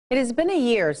It has been a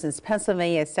year since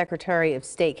Pennsylvania Secretary of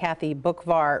State Kathy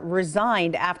Boockvar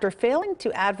resigned after failing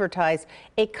to advertise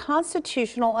a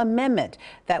constitutional amendment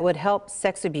that would help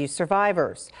sex abuse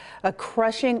survivors. A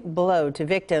crushing blow to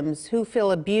victims who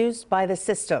feel abused by the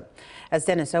system. As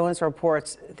Dennis Owens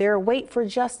reports, their wait for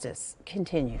justice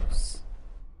continues.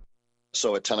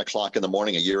 So at 10 o'clock in the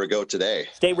morning a year ago today,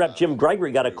 State Rep Jim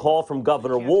Gregory got a call from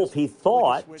Governor Wolf. He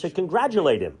thought to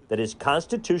congratulate him that his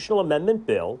constitutional amendment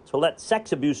bill to let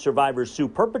sex abuse survivors sue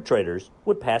perpetrators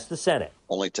would pass the Senate.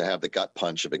 only to have the gut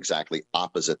punch of exactly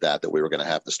opposite that we were going to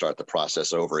have to start the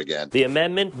process over again. The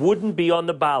amendment wouldn't be on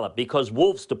the ballot because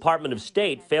Wolf's Department of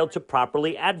State failed to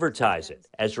properly advertise it,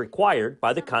 as required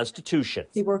by the Constitution.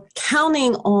 They were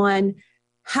counting on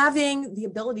having the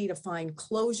ability to find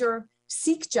closure,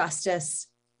 seek justice.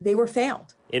 They were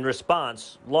failed. In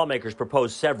response, lawmakers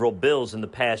proposed several bills in the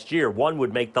past year. One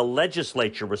would make the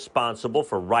legislature responsible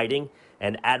for writing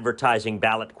and advertising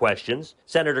ballot questions.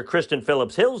 Senator Kristen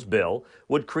Phillips-Hill's bill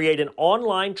would create an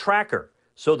online tracker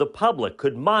so the public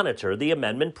could monitor the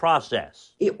amendment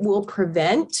process. It will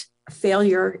prevent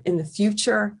failure in the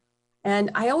future.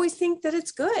 And I always think that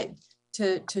it's good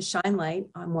to shine light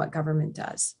on what government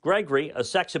does. Gregory, a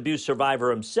sex abuse survivor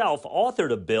himself,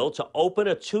 authored a bill to open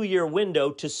a 2-year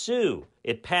window to sue.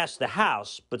 It passed the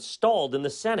House, but stalled in the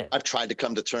Senate. I've tried to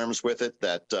come to terms with it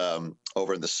that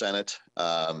over in the Senate,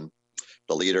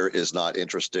 the leader is not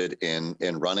interested in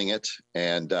running it,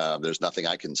 and there's nothing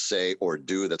I can say or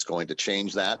do that's going to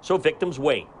change that. So victims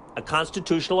wait. A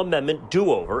constitutional amendment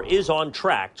do-over is on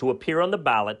track to appear on the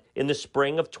ballot in the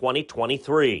spring of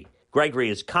 2023. Gregory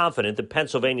is confident that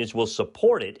Pennsylvanians will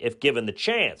support it if given the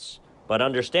chance, but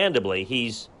understandably,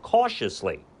 he's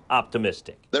cautiously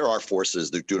optimistic. There are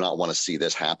forces that do not want to see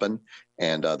this happen,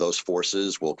 and those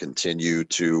forces will continue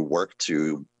to work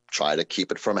to try to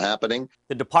keep it from happening.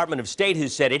 The Department of State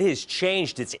has said it has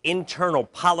changed its internal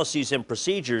policies and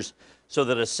procedures so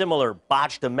that a similar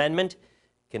botched amendment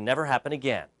can never happen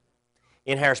again.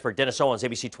 In Harrisburg, Dennis Owens,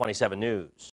 ABC 27 News.